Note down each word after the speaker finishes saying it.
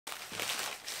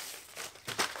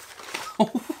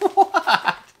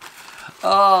What?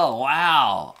 Oh,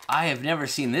 wow. I have never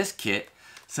seen this kit.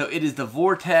 So it is the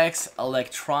Vortex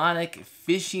electronic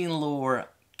fishing lure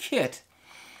kit.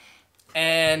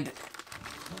 And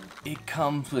it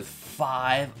comes with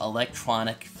 5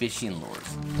 electronic fishing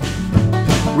lures.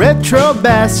 Retro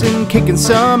Bassin, kicking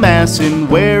some ass and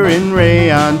wearing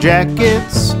rayon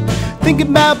jackets. Thinking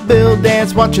about Bill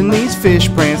Dance, watching these fish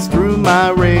prance through my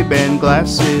Ray-Ban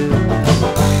glasses.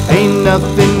 Ain't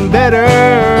nothing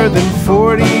better than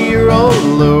 40-year-old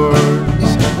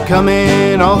lures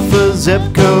coming off of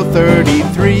Zepco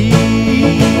 33.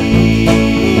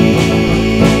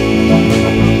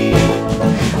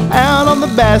 Out on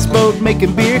the bass boat,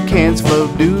 making beer cans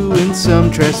float, doing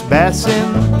some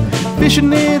trespassing.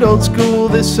 Fishing it old school,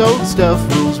 this old stuff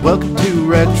rules. Welcome to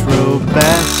Retro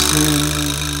Bassin.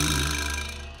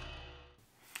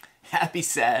 Happy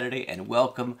Saturday and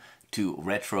welcome to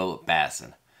Retro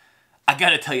Bassin. I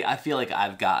gotta tell you, I feel like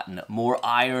I've gotten more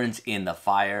irons in the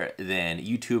fire than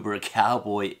YouTuber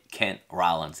Cowboy Kent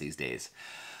Rollins these days.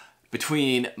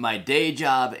 Between my day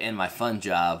job and my fun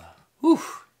job, whew,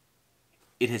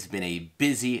 it has been a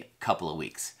busy couple of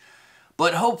weeks.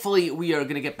 But hopefully we are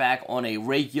going to get back on a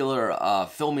regular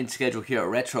filming schedule here at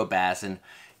Retro Bassin.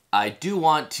 I do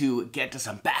want to get to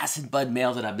some Bassin Bud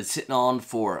mail that I've been sitting on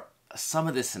for some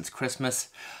of this since Christmas,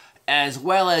 as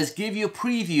well as give you a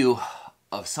preview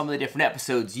of some of the different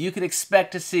episodes you can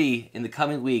expect to see in the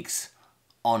coming weeks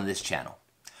on this channel.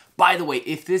 By the way,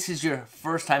 if this is your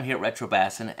first time here at Retro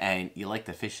Bassin and you like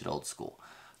to fish it old school,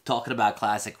 talking about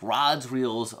classic rods,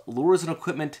 reels, lures, and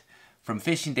equipment from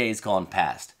fishing days gone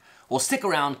past, well, stick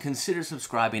around, consider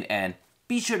subscribing, and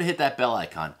be sure to hit that bell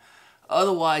icon.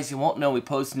 Otherwise, you won't know we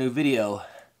post a new video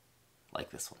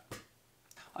like this one.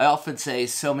 I often say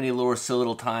so many lures, so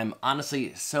little time.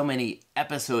 Honestly, so many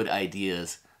episode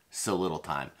ideas, so little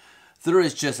time. There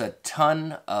is just a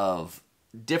ton of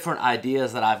different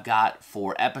ideas that I've got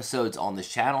for episodes on this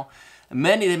channel.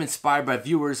 Many of them inspired by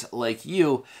viewers like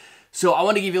you. So I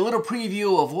want to give you a little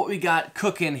preview of what we got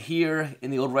cooking here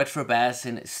in the old Retro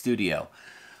Bassin studio.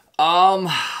 Well,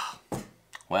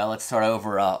 let's start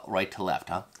over right to left,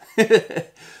 huh?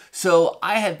 So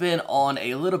I have been on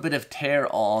a little bit of tear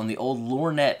on the old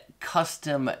LureNet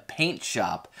custom paint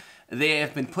shop. They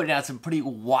have been putting out some pretty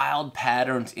wild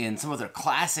patterns in some of their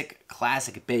classic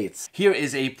baits. Here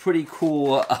is a pretty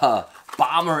cool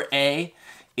Bomber A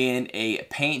in a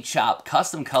paint shop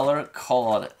custom color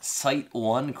called Sight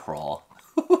 1 Crawl.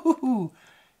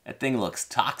 That thing looks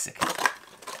toxic.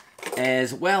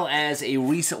 As well as a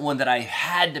recent one that I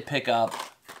had to pick up,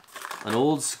 an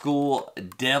old school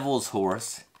Devil's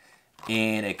Horse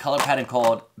in a color pattern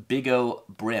called Big O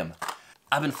Brim.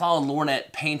 I've been following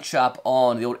LureNet Paint Shop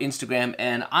on the old Instagram,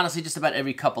 and honestly just about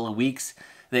every couple of weeks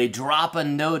they drop a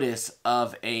notice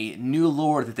of a new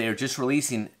lure that they are just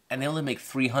releasing, and they only make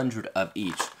 300 of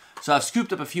each. So I've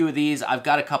scooped up a few of these. I've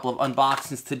got a couple of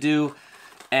unboxings to do,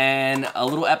 and a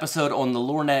little episode on the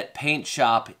LureNet Paint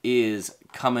Shop is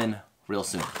coming real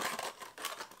soon.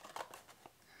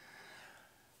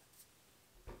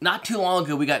 Not too long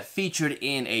ago, we got featured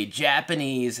in a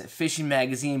Japanese fishing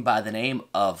magazine by the name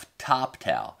of Top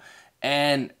Towel.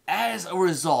 And as a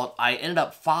result, I ended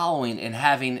up following and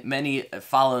having many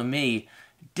follow me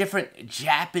different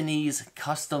Japanese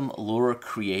custom lure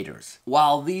creators.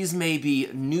 While these may be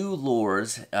new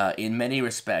lures in many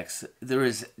respects, there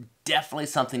is definitely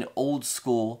something old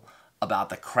school about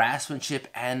the craftsmanship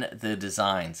and the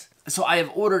designs. So I have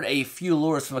ordered a few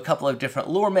lures from a couple of different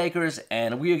lure makers,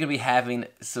 and we are going to be having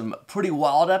some pretty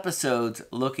wild episodes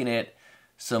looking at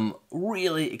some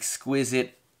really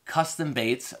exquisite custom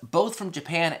baits, both from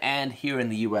Japan and here in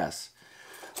the US.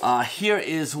 Here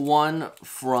is one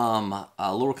from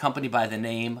a lure company by the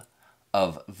name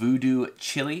of VooDoo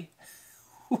Chilie.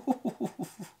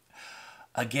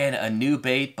 Again, a new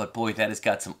bait, but boy, that has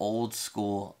got some old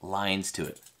school lines to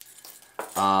it.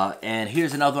 And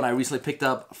here's another one I recently picked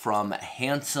up from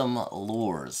Handsome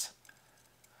Lures.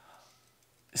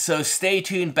 So stay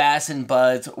tuned, Bassin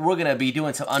Buds. We're going to be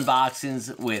doing some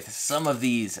unboxings with some of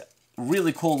these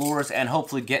really cool lures and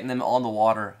hopefully getting them on the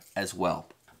water as well.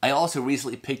 I also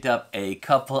recently picked up a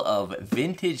couple of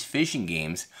vintage fishing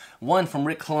games. One from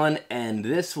Rick Clunn and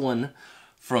this one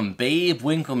from Babe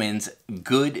Winkelman's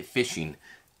Good Fishing.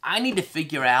 I need to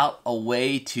figure out a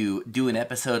way to do an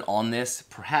episode on this,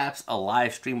 perhaps a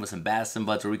live stream with some Bassin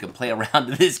Buds where we can play around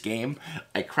to this game.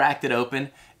 I cracked it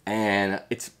open, and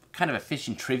it's kind of a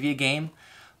fishing trivia game.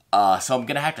 So I'm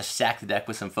going to have to stack the deck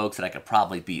with some folks that I could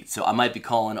probably beat. So I might be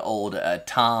calling old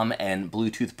Tom and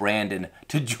Bluetooth Brandon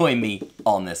to join me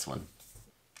on this one.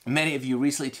 Many of you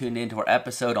recently tuned into our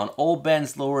episode on Old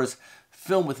Ben's Lures,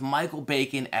 filmed with Michael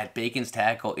Bacon at Bacon's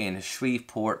Tackle in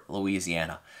Shreveport,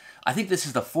 Louisiana. I think this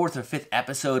is the 4th or 5th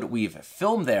episode we've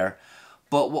filmed there,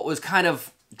 but what was kind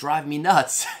of driving me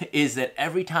nuts is that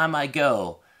every time I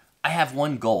go, I have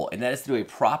one goal, and that is to do a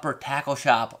proper tackle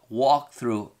shop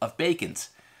walkthrough of Bacon's.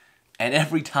 And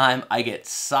every time I get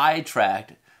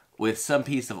sidetracked with some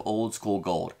piece of old school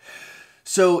gold.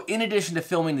 So in addition to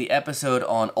filming the episode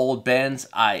on Old Ben's,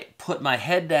 I put my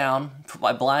head down, put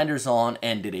my blinders on,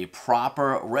 and did a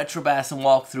proper Retro Bassin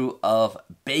walkthrough of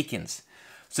Bacon's.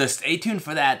 So stay tuned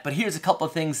for that, but here's a couple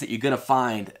of things that you're going to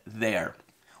find there.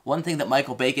 One thing that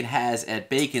Michael Bacon has at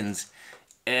Bacon's,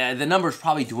 the numbers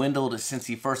probably dwindled since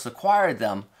he first acquired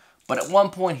them, but at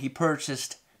one point he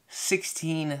purchased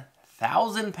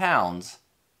 16,000 pounds,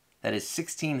 that is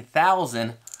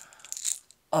 16,000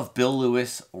 of Bill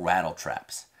Lewis rattle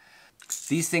traps.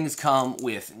 These things come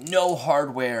with no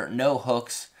hardware, no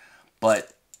hooks,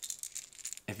 but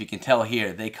if you can tell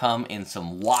here, they come in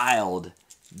some wild,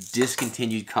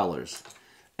 discontinued colors.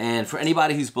 And for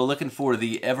anybody who's been looking for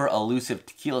the ever-elusive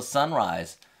Tequila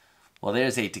Sunrise, well,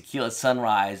 there's a Tequila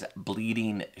Sunrise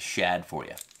bleeding shad for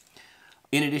you.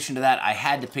 In addition to that, I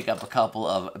had to pick up a couple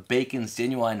of Bacon's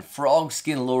genuine frog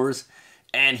skin lures,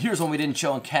 and here's one we didn't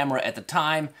show on camera at the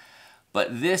time.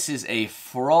 But this is a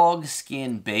frog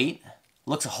skin bait.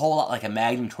 Looks a whole lot like a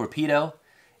Magnum torpedo.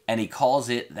 And he calls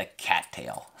it the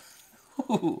cattail.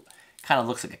 Kind of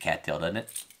looks like a cattail, doesn't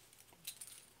it?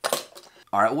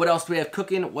 Alright, what else do we have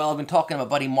cooking? Well, I've been talking to my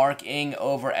buddy Mark Ing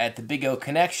over at the Big O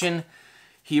Connection.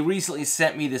 He recently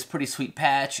sent me this pretty sweet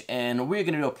patch. And we're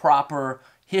going to do a proper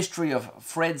history of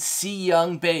Fred C.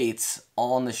 Young baits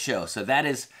on the show. So that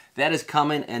is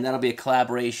coming, and that'll be a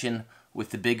collaboration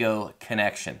with the Big O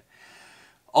Connection.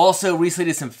 Also,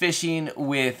 recently did some fishing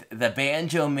with the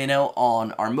Banjo Minnow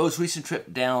on our most recent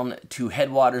trip down to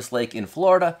Headwaters Lake in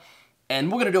Florida. And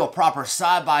we're going to do a proper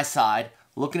side-by-side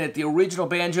looking at the original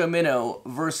Banjo Minnow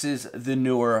versus the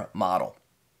newer model.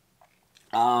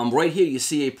 Right here you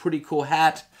see a pretty cool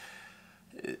hat.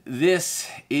 This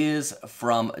is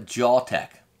from Jawtec.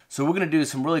 So we're going to do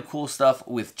some really cool stuff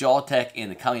with Jawtec in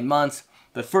the coming months.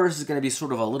 But first is going to be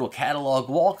sort of a little catalog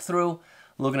walkthrough,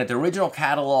 looking at the original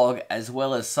catalog as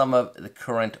well as some of the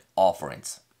current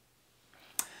offerings.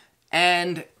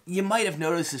 And you might have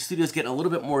noticed the studio's getting a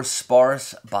little bit more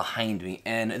sparse behind me,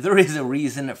 and there is a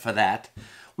reason for that.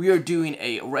 We are doing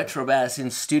a Retro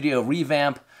Bassin studio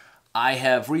revamp. I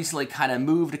have recently kind of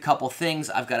moved a couple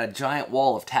things. I've got a giant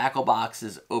wall of tackle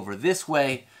boxes over this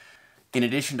way. In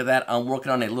addition to that, I'm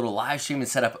working on a little live streaming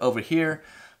setup over here,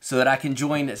 so that I can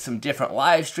join some different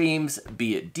live streams,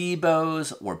 be it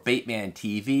Debo's or Baitman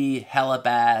TV, Hella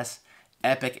Bass,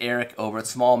 Epic Eric over at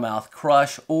Smallmouth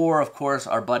Crush, or of course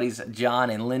our buddies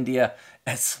John and Lindia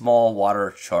at Small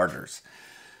Water Chargers.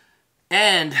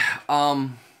 And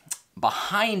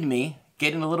behind me,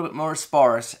 getting a little bit more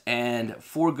sparse, and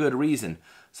for good reason.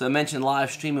 So I mentioned live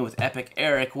streaming with Epic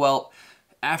Eric. Well,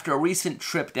 after a recent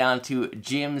trip down to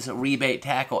Jim's Rebate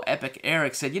Tackle, Epic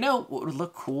Eric said, you know what would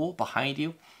look cool behind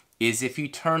you is if you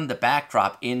turn the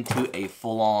backdrop into a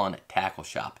full-on tackle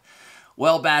shop.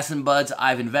 Well, Bassin Buds,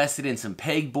 I've invested in some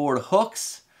pegboard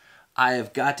hooks. I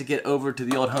have got to get over to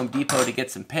the old Home Depot to get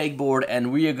some pegboard,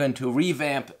 and we are going to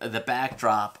revamp the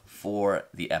backdrop for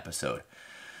the episode.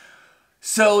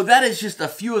 So that is just a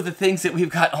few of the things that we've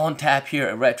got on tap here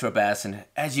at Retro Bassin.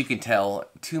 As you can tell,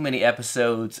 too many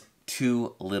episodes,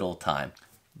 too little time.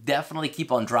 Definitely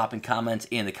keep on dropping comments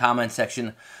in the comment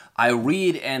section. I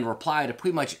read and reply to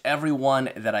pretty much everyone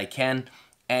that I can,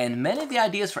 and many of the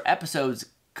ideas for episodes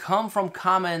come from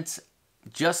comments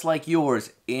just like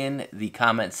yours in the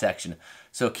comment section.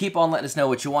 So keep on letting us know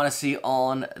what you want to see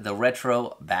on the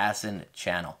Retro Bassin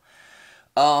channel.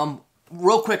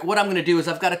 Real quick, what I'm going to do is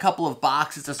I've got a couple of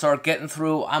boxes to start getting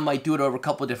through. I might do it over a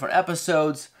couple of different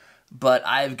episodes, but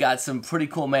I've got some pretty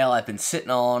cool mail I've been sitting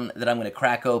on that I'm going to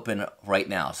crack open right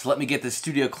now. So let me get the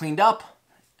studio cleaned up,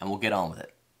 and we'll get on with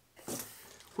it.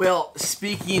 Well,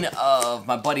 speaking of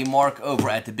my buddy Mark over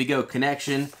at the Big O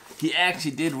Connection, he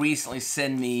actually did recently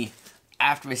send me,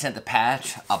 after we sent the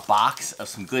patch, a box of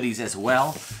some goodies as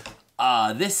well.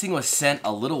 This thing was sent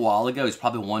a little while ago. He's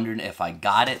probably wondering if I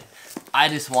got it. I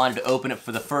just wanted to open it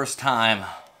for the first time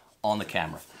on the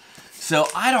camera. So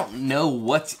I don't know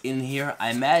what's in here.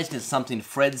 I imagine it's something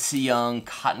Fred C. Young,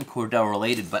 Cotton Cordell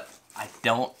related, but I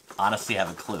don't honestly have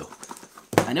a clue.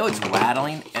 I know it's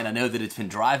rattling, and I know that it's been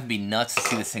driving me nuts to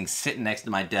see this thing sitting next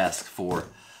to my desk for,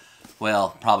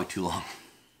 well, probably too long.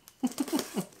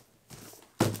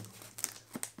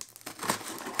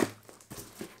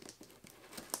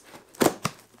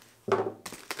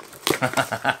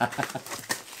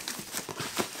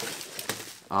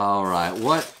 All right,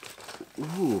 what?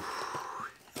 Ooh.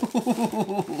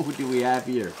 What do we have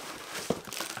here?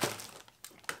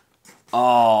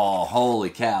 Oh, holy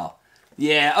cow.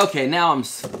 Yeah, okay, now I'm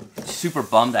super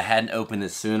bummed I hadn't opened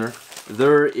this sooner.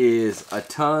 There is a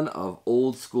ton of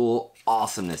old school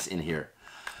awesomeness in here.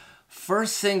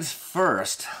 First things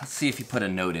first, let's see if he put a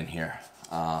note in here.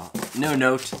 No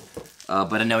note,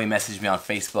 but I know he messaged me on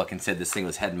Facebook and said this thing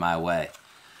was heading my way.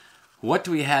 What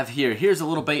do we have here? Here's a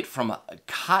little bait from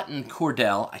Cotton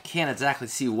Cordell. I can't exactly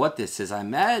see what this is. I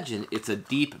imagine it's a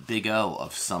deep Big O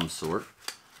of some sort.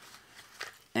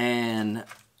 And,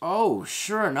 oh,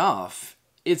 sure enough,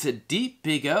 it's a deep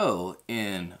Big O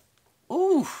in,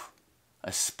 ooh,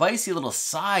 a spicy little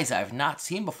size I've not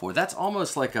seen before. That's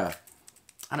almost like a,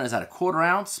 I don't know, is that a 1/4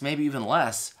 ounce? Maybe even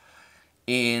less,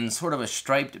 in sort of a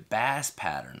striped bass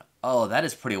pattern. Oh, that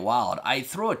is pretty wild. I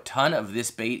throw a ton of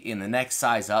this bait in the next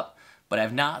size up, but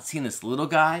I've not seen this little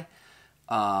guy.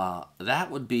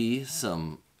 That would be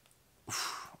some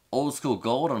old school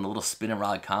gold on a little spin and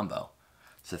rod combo.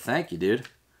 So thank you, dude.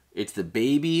 It's the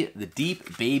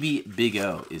deep baby Big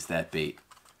O is that bait.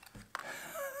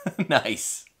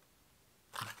 Nice.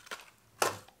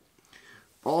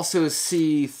 Also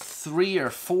see 3 or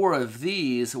 4 of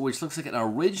these, which looks like an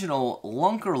original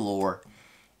lunker lure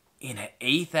in an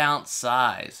 1/8 ounce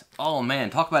size. Oh man,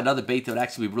 talk about another bait that would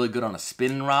actually be really good on a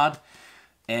spinning rod.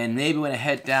 And maybe when I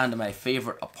head down to my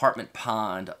favorite apartment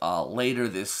pond later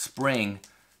this spring,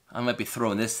 I might be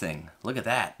throwing this thing. Look at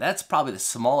that. That's probably the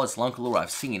smallest lunker lure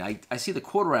I've seen. I see the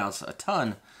 1/4 ounce a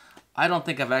ton. I don't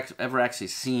think I've ever actually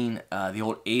seen the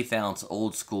old 1/8 ounce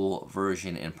old school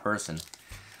version in person.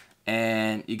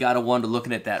 And you gotta wonder,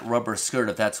 looking at that rubber skirt,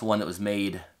 if that's one that was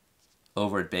made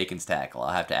over at Bacon's Tackle.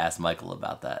 I'll have to ask Michael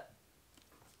about that.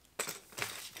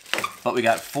 But we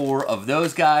got 4 of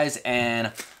those guys,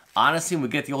 and honestly, when we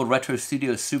get the old Retro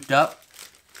Studio souped up,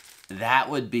 that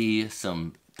would be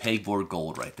some pegboard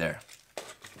gold right there.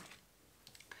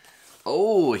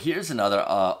 Oh, here's another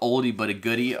oldie but a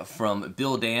goodie from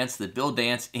Bill Dance, the Bill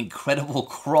Dance Incredible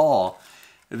Crawl.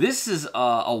 This is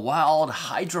a wild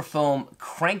hydrofoam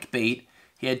crankbait.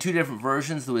 He had 2 different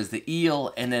versions. There was the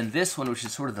eel, and then this one, which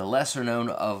is sort of the lesser known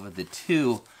of the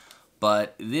 2.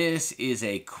 But this is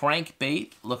a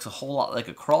crankbait. Looks a whole lot like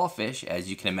a crawfish, as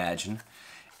you can imagine.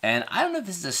 And I don't know if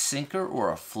this is a sinker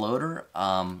or a floater.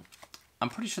 I'm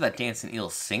pretty sure that dancing eel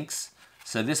sinks.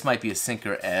 So this might be a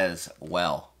sinker as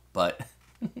well. But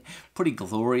pretty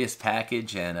glorious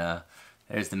package, and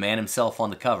there's the man himself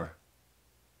on the cover.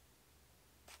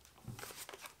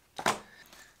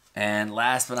 And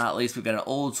last but not least, we've got an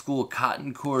old school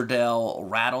Cotton Cordell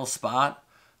rattle spot,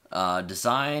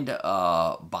 designed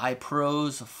by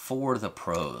pros for the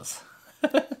pros.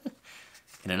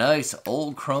 In a nice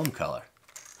old chrome color.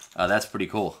 That's pretty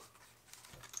cool.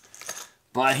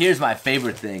 But here's my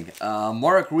favorite thing.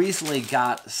 Mark recently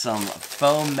got some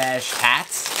foam mesh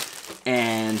hats,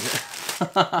 and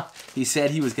he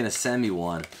said he was going to send me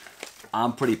one.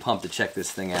 I'm pretty pumped to check this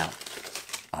thing out.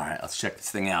 All right, let's check this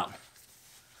thing out.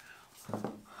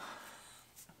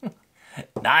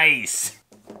 Nice.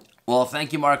 Well,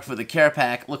 thank you, Mark, for the care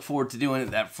pack. Look forward to doing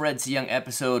that Fred C. Young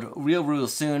episode real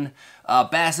soon.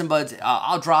 Bassin Buds,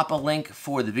 I'll drop a link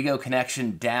for the video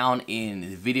connection down in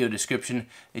the video description.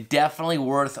 It's definitely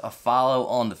worth a follow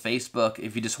on the Facebook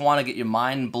if you just want to get your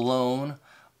mind blown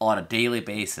on a daily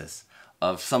basis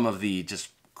of some of the just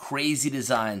crazy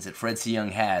designs that Fred C.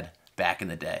 Young had back in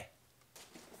the day.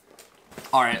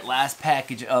 All right, last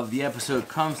package of the episode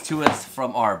comes to us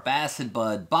from our Bassin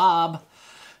Bud Bob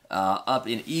up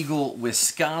in Eagle,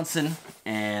 Wisconsin.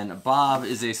 And Bob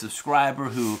is a subscriber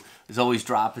who is always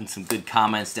dropping some good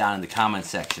comments down in the comment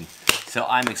section. So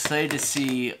I'm excited to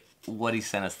see what he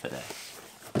sent us today.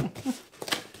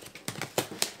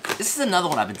 This is another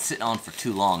one I've been sitting on for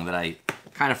too long that I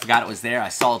kind of forgot it was there. I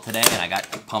saw it today and I got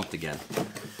pumped again.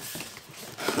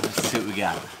 Let's see what we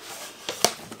got.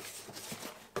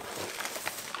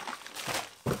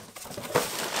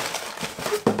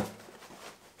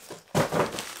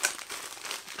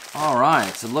 All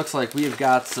right, so it looks like we've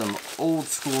got some old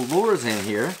school lures in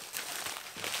here.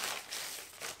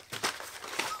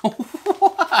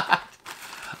 What?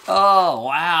 Oh,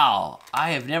 wow.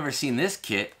 I have never seen this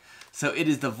kit. So it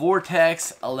is the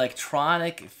Vortex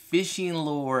electronic fishing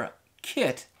lure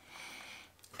kit.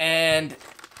 And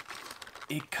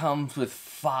it comes with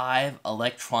 5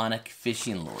 electronic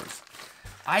fishing lures.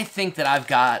 I think that I've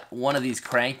got one of these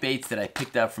crankbaits that I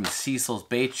picked up from Cecil's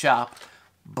Bait Shop.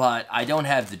 But I don't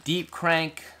have the deep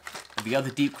crank, the other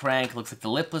deep crank, looks like the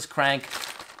lipless crank,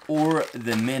 or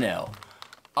the minnow.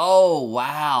 Oh,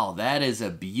 wow, that is a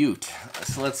beaut.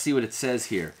 So let's see what it says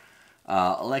here.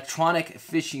 Electronic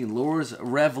fishing lures,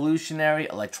 revolutionary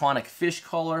electronic fish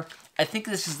caller. I think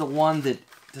this is the one that,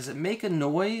 does it make a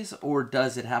noise or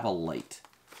does it have a light?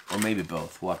 Or maybe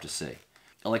both, we'll have to see.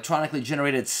 Electronically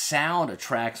generated sound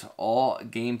attracts all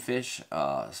game fish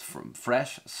from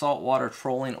fresh, saltwater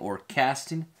trolling or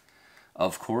casting.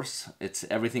 Of course, it's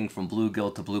everything from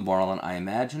bluegill to blue marlin, I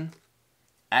imagine.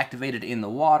 Activated in the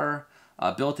water.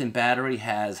 Built-in battery,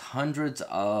 has hundreds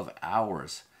of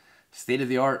hours.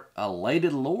 State-of-the-art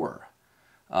lighted lure.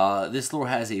 This lure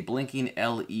has a blinking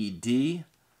LED,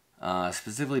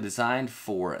 specifically designed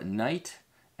for night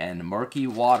and murky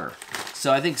water.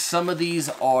 So I think some of these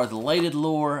are the lighted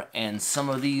lure and some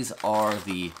of these are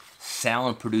the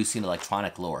sound-producing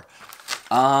electronic lure.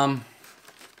 Can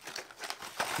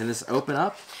this open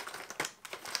up?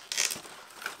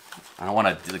 I don't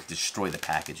want to destroy the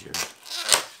package here.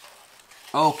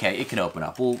 Okay, it can open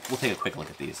up. We'll take a quick look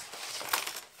at these.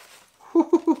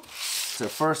 So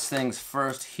first things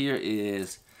first, here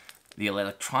is the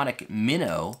electronic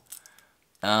minnow.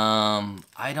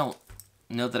 I don't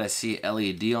know that I see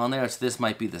LED on there, so this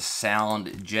might be the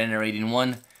sound generating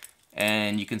one.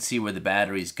 And you can see where the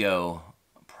batteries go,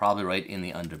 probably right in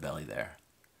the underbelly there.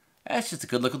 That's just a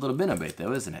good looking little minnow bait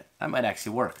though, isn't it? That might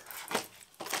actually work.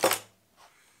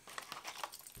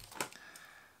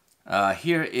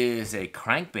 Here is a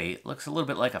crankbait. Looks a little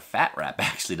bit like a fat wrap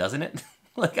actually, doesn't it?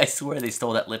 Like I swear they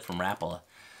stole that lip from Rapala.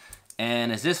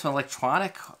 And is this one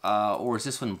electronic or is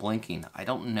this one blinking? I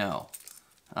don't know.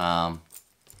 I'm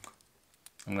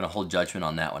going to hold judgment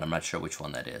on that one. I'm not sure which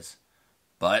one that is.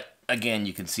 But again,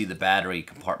 you can see the battery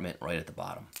compartment right at the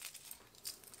bottom.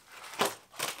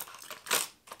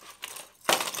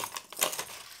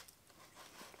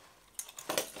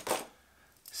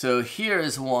 So here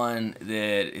is one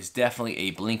that is definitely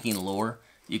a blinking lure.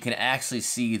 You can actually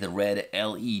see the red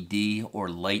LED or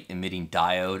light emitting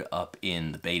diode up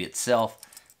in the bait itself.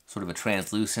 Sort of a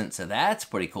translucent, so that's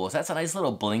pretty cool. So that's a nice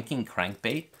little blinking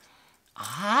crankbait.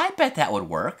 I bet that would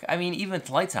work. I mean, even if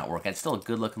the light's not working, it's still a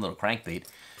good looking little crankbait.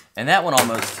 And that one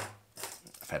almost,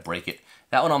 if I break it,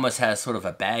 that one almost has sort of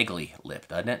a Bagley lip,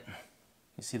 doesn't it?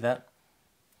 You see that?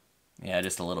 Yeah,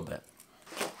 just a little bit.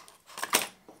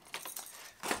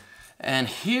 And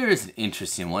here's an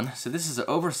interesting one. So this is an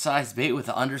oversized bait with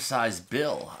an undersized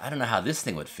bill. I don't know how this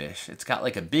thing would fish. It's got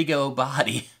like a big old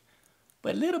body,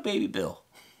 but little baby bill.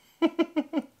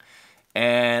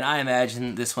 And I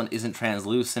imagine this one isn't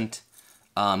translucent.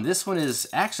 This one is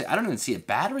actually, I don't even see a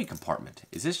battery compartment.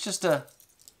 Is this just a,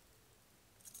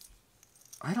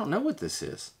 I don't know what this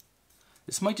is.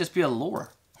 This might just be a lure.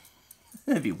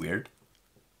 That'd be weird.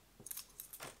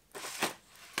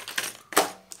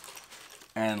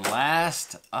 And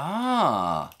last,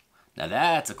 now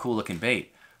that's a cool looking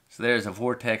bait. So there's a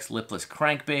Vortex lipless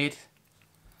crankbait.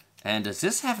 And does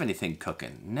this have anything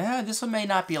cooking? No, this one may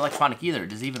not be electronic either.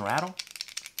 Does it even rattle?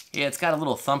 Yeah, it's got a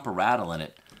little thumper rattle in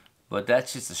it. But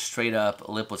that's just a straight up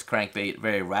lipless crankbait,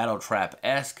 very rattle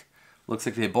trap-esque. Looks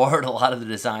like they borrowed a lot of the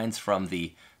designs from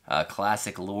the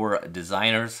classic lure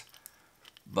designers.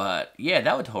 But yeah,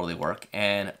 that would totally work.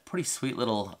 And pretty sweet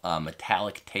little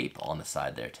metallic tape on the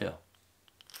side there too.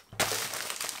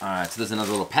 Alright, so there's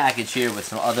another little package here with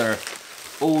some other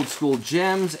old school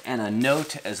gems and a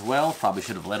note as well. Probably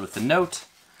should have led with the note.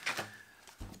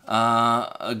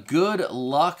 A good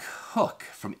luck hook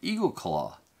from Eagle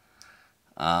Claw.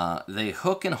 They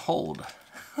hook and hold.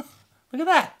 Look at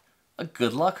that. A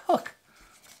good luck hook.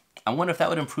 I wonder if that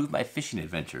would improve my fishing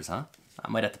adventures, huh? I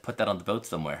might have to put that on the boat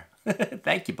somewhere.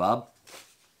 Thank you, Bob.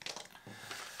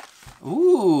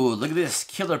 Ooh, look at this.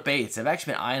 Killer baits. I've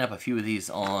actually been eyeing up a few of these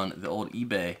on the old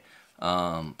eBay.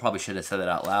 Probably should have said that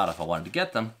out loud if I wanted to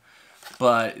get them.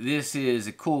 But this is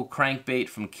a cool crankbait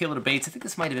from Killer Baits. I think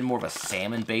this might have been more of a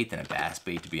salmon bait than a bass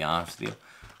bait, to be honest with you.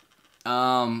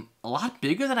 A lot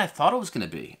bigger than I thought it was going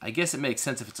to be. I guess it makes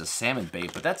sense if it's a salmon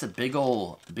bait, but that's a big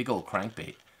old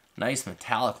crankbait. Nice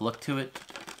metallic look to it.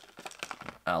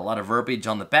 A lot of verbiage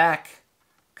on the back.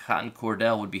 Cotton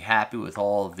Cordell would be happy with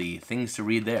all of the things to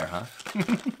read there, huh?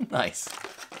 Nice.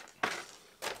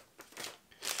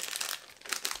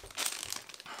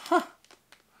 Huh.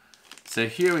 So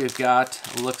here we've got,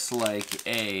 looks like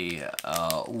a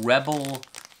Rebel,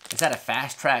 is that a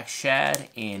Fast Track shad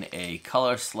in a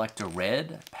color selector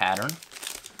red pattern?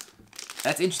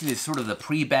 That's interesting, it's sort of the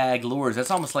pre-bag lures.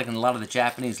 That's almost like in a lot of the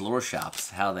Japanese lure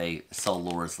shops, how they sell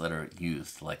lures that are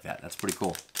used like that. That's pretty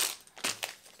cool.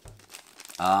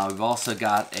 We've also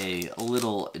got a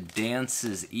little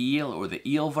Dance's eel, or the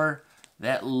eelver.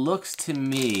 That looks to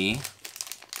me,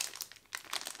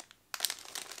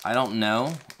 I don't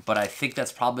know, but I think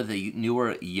that's probably the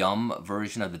newer Yum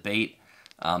version of the bait.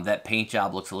 That paint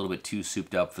job looks a little bit too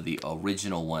souped up for the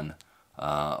original one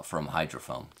from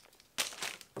Hydrofoam.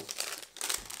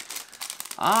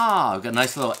 Ah, we've got a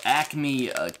nice little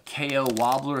Acme KO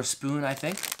wobbler spoon, I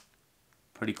think.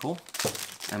 Pretty cool.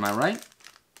 Am I right?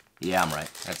 Yeah, I'm right.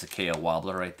 That's a KO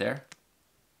wobbler right there.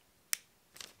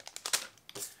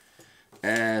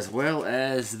 As well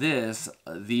as this,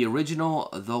 the original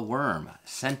The Worm,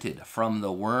 scented from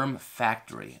the Worm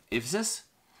Factory. Is this?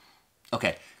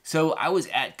 Okay, so I was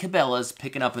at Cabela's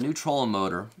picking up a new trolling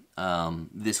motor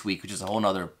this week, which is a whole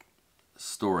nother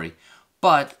story.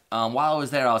 But while I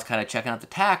was there, I was kind of checking out the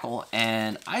tackle,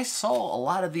 and I saw a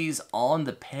lot of these on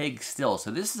the peg still. So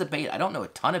this is a bait I don't know a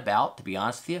ton about, to be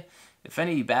honest with you. If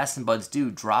any of you Bassin Buds do,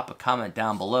 drop a comment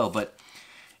down below. But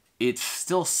it's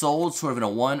still sold sort of in a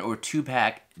 1 or 2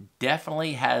 pack.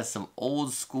 Definitely has some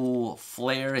old school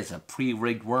flair. It's a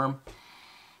pre-rigged worm.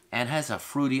 And has a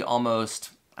fruity almost,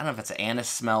 I don't know if it's an anise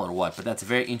smell or what, but that's a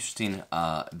very interesting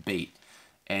bait.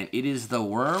 And it is the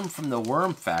worm from the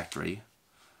Worm Factory.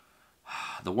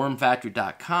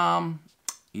 TheWormFactory.com.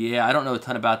 Yeah, I don't know a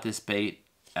ton about this bait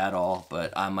at all,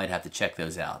 but I might have to check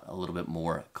those out a little bit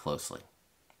more closely.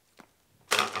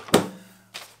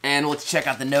 And let's check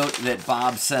out the note that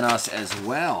Bob sent us as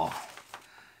well.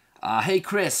 Hey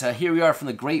Chris, here we are from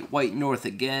the Great White North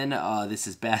again. This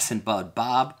is Bassin Bud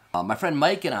Bob. My friend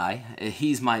Mike and I,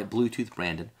 he's my Bluetooth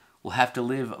Brandon, will have to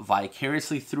live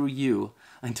vicariously through you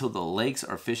until the lakes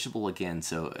are fishable again.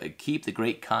 So keep the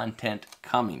great content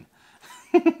coming.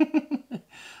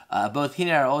 Both he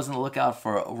and I are always on the lookout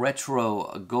for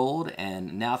retro gold,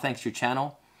 and now thanks to your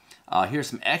channel, here's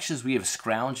some extras we have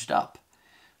scrounged up.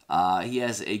 He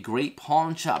has a great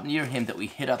pawn shop near him that we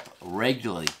hit up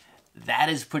regularly. That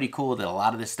is pretty cool that a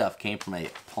lot of this stuff came from a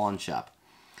pawn shop.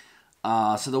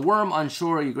 So the worm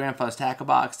unsure of your grandfather's tackle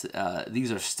box.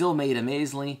 These are still made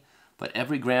amazingly, but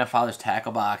every grandfather's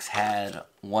tackle box had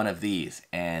one of these,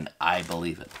 and I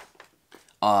believe it.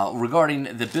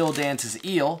 Regarding the Bill Dance's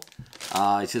eel,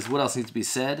 it says, what else needs to be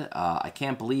said? I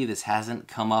can't believe this hasn't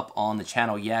come up on the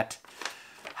channel yet.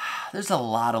 There's a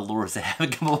lot of lures that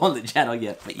haven't come up on the channel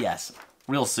yet, but yes,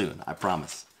 real soon, I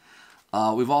promise.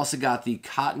 We've also got the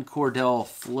Cotton Cordell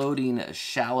Floating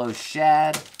Shallow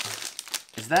Shad.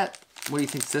 Is that, what do you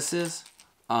think this is?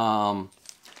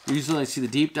 We usually see the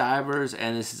deep divers,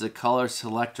 and this is a color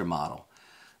selector model.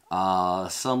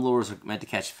 Some lures are meant to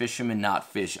catch fishermen,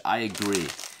 not fish. I agree.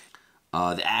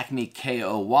 The Acme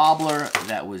KO Wobbler,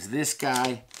 that was this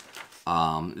guy.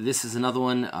 This is another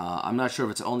one. I'm not sure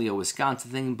if it's only a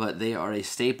Wisconsin thing, but they are a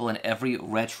staple in every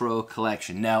retro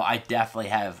collection. No, I definitely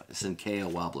have some KO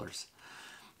Wobblers.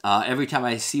 Every time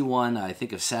I see one, I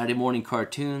think of Saturday morning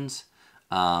cartoons.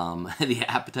 The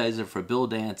appetizer for Bill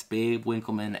Dance, Babe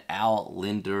Winkelman, Al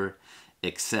Linder,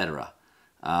 etc.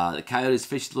 The Coyote's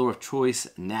fish lure of choice,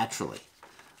 naturally.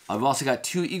 I've also got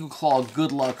 2 Eagle Claw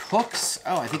Good Luck hooks.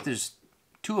 Oh, I think there's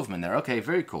 2 of them in there. Okay,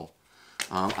 very cool.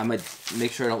 I might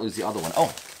make sure I don't lose the other one.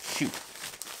 Oh, shoot.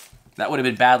 That would have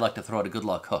been bad luck to throw out a Good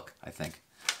Luck hook, I think.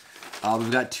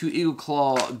 We've got 2 Eagle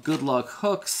Claw Good Luck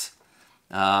hooks.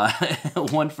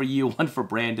 One for you, one for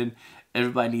Brandon.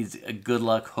 Everybody needs a Good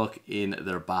Luck hook in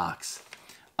their box.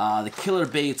 The Killer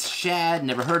Baits Shad,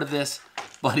 never heard of this,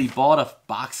 but he bought a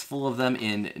box full of them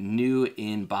in new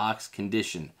in-box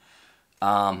condition.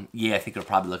 Yeah, I think we're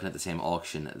probably looking at the same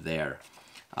auction there.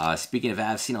 Speaking of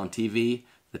as seen on TV,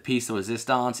 the piece de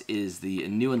resistance is the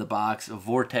new in the box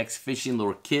Vortex fishing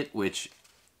lure kit, which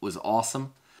was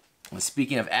awesome.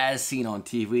 Speaking of as seen on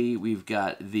TV, we've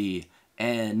got the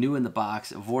new in the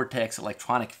box Vortex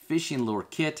electronic fishing lure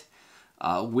kit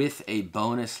with a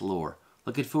bonus lure.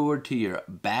 Looking forward to your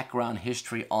background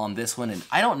history on this one. And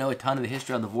I don't know a ton of the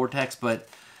history on the Vortex, but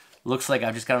looks like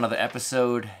I've just got another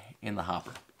episode in the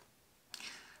hopper.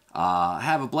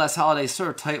 Have a blessed holiday,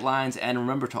 sir. Tight lines, and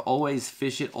remember to always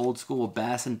fish it old school.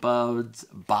 Bassin Buds,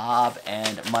 Bob,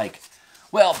 and Mike.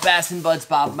 Well, Bassin Buds,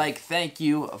 Bob, Mike, thank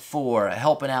you for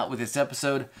helping out with this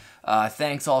episode.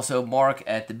 Thanks also, Mark,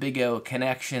 at the Big O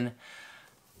Connection.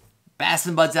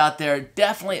 Bassin Buds out there,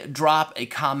 definitely drop a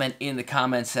comment in the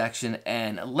comment section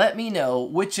and let me know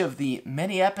which of the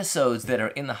many episodes that are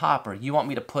in the hopper you want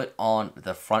me to put on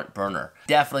the front burner.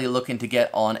 Definitely looking to get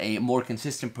on a more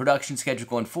consistent production schedule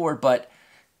going forward, but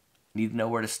need to know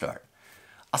where to start.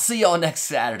 I'll see y'all next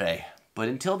Saturday, but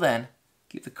until then,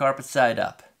 keep the carpet side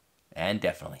up and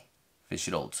definitely fish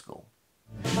it old school.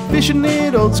 Fishing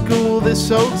it old school, this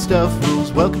old stuff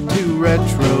rules. Welcome to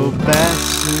Retro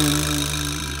Bassin.